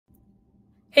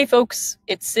Hey folks,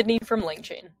 it's Sydney from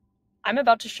LangChain. I'm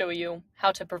about to show you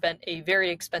how to prevent a very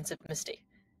expensive mistake.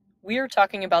 We are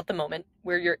talking about the moment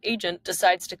where your agent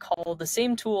decides to call the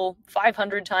same tool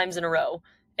 500 times in a row,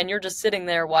 and you're just sitting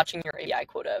there watching your API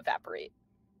quota evaporate.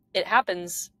 It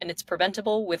happens, and it's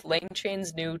preventable with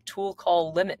LangChain's new tool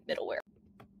call limit middleware.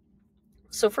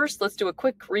 So first, let's do a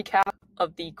quick recap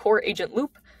of the core agent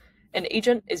loop. An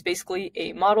agent is basically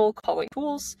a model calling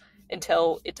tools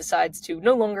until it decides to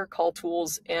no longer call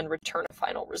tools and return a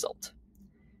final result.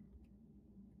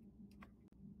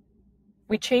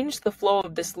 We changed the flow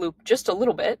of this loop just a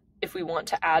little bit if we want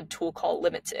to add tool call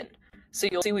limits in. So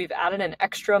you'll see we've added an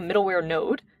extra middleware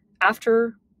node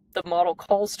after the model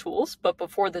calls tools, but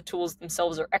before the tools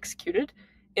themselves are executed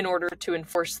in order to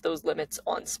enforce those limits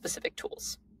on specific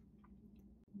tools.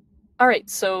 All right,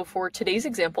 so for today's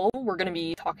example, we're going to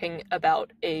be talking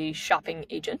about a shopping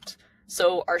agent.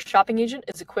 So our shopping agent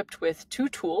is equipped with two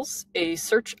tools, a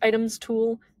search items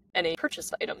tool and a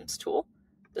purchase items tool.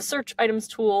 The search items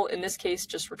tool in this case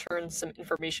just returns some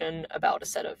information about a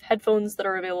set of headphones that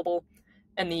are available,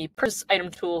 and the purchase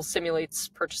item tool simulates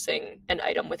purchasing an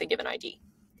item with a given ID.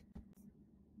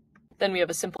 Then we have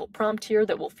a simple prompt here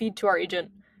that will feed to our agent,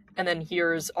 and then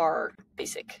here's our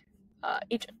basic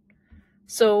agent.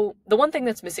 So the one thing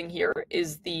that's missing here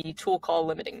is the tool call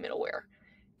limiting middleware.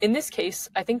 In this case,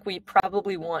 I think we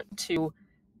probably want to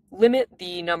limit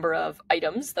the number of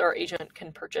items that our agent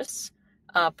can purchase,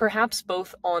 perhaps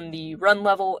both on the run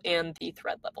level and the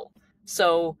thread level.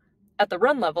 So at the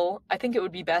run level, I think it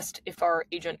would be best if our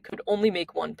agent could only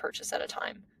make one purchase at a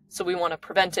time. So we want to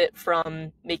prevent it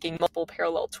from making multiple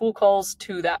parallel tool calls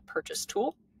to that purchase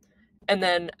tool. And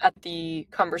then at the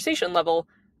conversation level,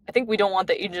 I think we don't want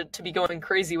the agent to be going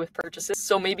crazy with purchases.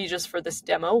 So maybe just for this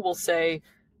demo, we'll say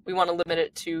we want to limit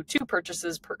it to 2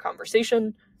 purchases per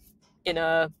conversation. In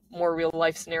a more real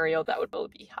life scenario, that would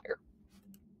probably be higher.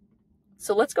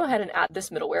 So let's go ahead and add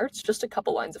this middleware. It's just a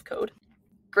couple lines of code.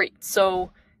 Great,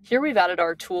 so here we've added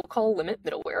our tool call limit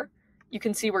middleware. You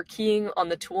can see we're keying on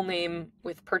the tool name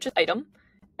with purchase item,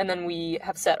 and then we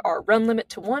have set our run limit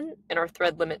to 1 and our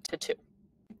thread limit to 2.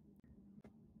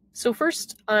 So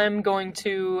first, I'm going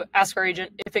to ask our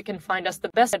agent if it can find us the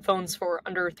best headphones for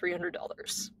under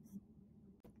 $300.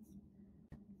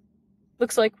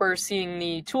 Looks like we're seeing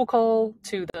the tool call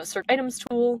to the search items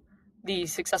tool, the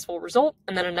successful result,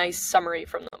 and then a nice summary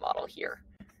from the model here.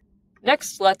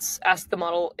 Next, let's ask the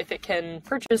model if it can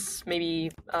purchase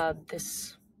maybe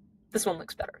this one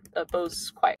looks better, the Bose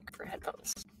Quiet for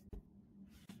headphones.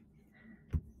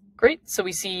 Great, so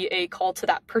we see a call to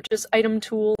that purchase item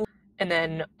tool, and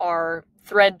then our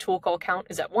thread tool call count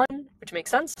is at 1, which makes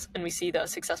sense, and we see the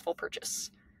successful purchase.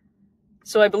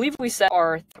 So I believe we set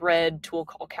our thread tool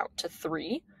call count to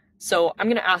 3. So I'm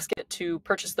going to ask it to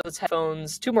purchase those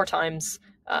headphones 2 more times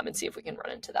and see if we can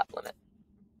run into that limit.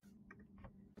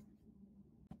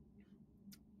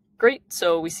 Great,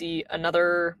 so we see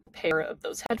another pair of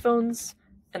those headphones,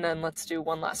 and then let's do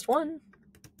one last one.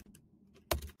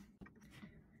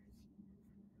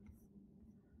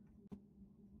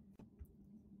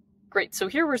 Great, so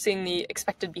here we're seeing the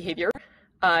expected behavior.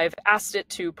 I've asked it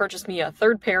to purchase me a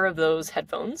 3rd pair of those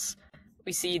headphones.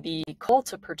 We see the call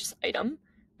to purchase item,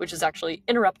 which is actually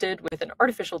interrupted with an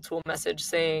artificial tool message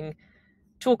saying,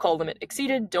 tool call limit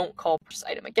exceeded, don't call purchase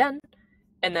item again.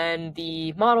 And then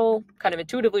the model kind of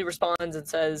intuitively responds and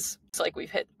says, looks like we've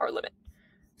hit our limit.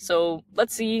 So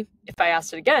let's see if I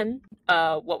asked it again,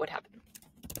 what would happen.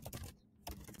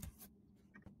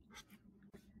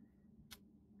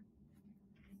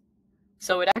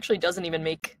 So it actually doesn't even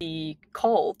make the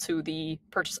call to the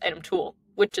purchase item tool,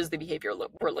 which is the behavior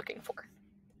we're looking for.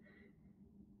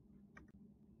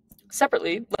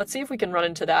 Separately, let's see if we can run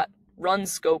into that run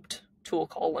scoped tool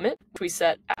call limit, which we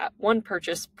set at 1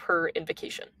 purchase per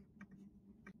invocation.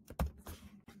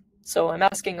 So I'm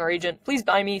asking our agent, please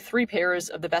buy me 3 pairs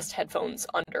of the best headphones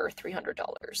under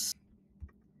 $300.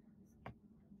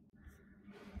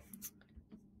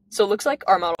 So it looks like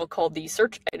our model called the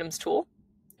search items tool.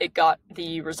 It got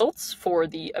the results for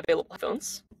the available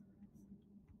headphones.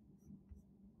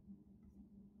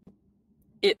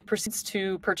 It proceeds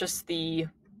to purchase the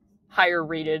higher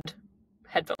rated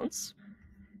headphones,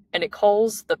 and it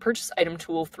calls the purchase item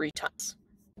tool 3 times.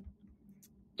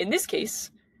 In this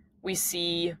case, we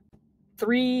see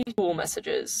 3 tool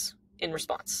messages in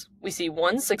response. We see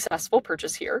 1 successful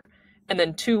purchase here, and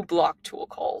then 2 block tool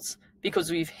calls because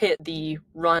we've hit the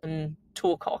run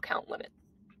tool call count limit.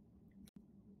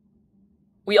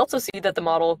 We also see that the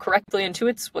model correctly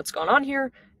intuits what's gone on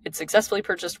here. It successfully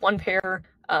purchased 1 pair,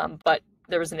 but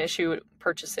there was an issue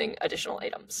purchasing additional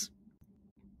items.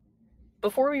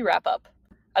 Before we wrap up,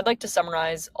 I'd like to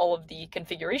summarize all of the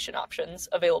configuration options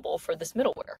available for this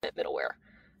middleware.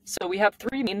 So we have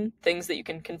three main things that you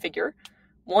can configure.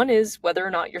 One is whether or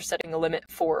not you're setting a limit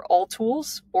for all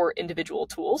tools or individual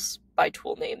tools, by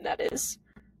tool name that is.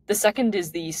 The second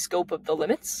is the scope of the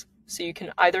limits. So you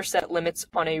can either set limits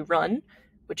on a run,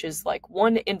 which is like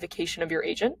one invocation of your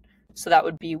agent. So that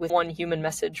would be with one human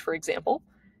message, for example.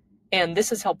 And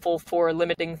this is helpful for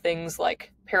limiting things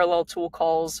like parallel tool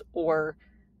calls or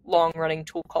long-running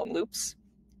tool call loops.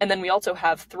 And then we also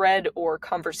have thread or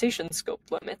conversation scope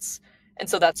limits. And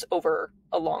so that's over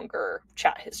a longer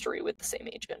chat history with the same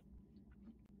agent.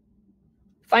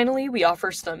 Finally, we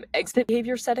offer some exit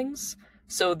behavior settings.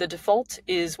 So the default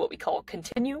is what we call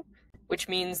continue, which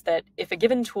means that if a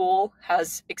given tool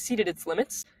has exceeded its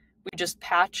limits, we just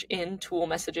patch in tool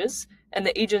messages, and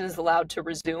the agent is allowed to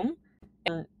resume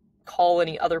and call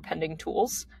any other pending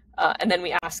tools. And then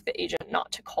we ask the agent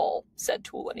not to call said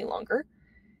tool any longer.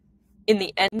 In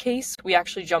the end case, we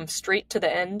actually jump straight to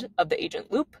the end of the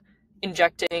agent loop,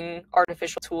 injecting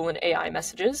artificial tool and AI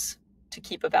messages to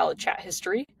keep a valid chat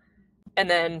history. And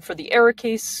then for the error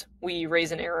case, we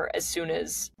raise an error as soon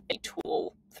as a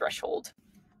tool threshold.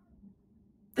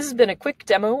 This has been a quick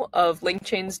demo of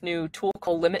LangChain's new tool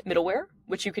call limit middleware,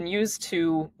 which you can use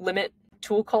to limit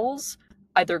tool calls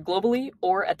either globally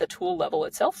or at the tool level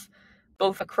itself,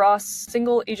 both across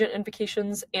single agent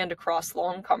invocations and across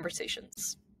long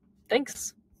conversations.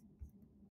 Thanks.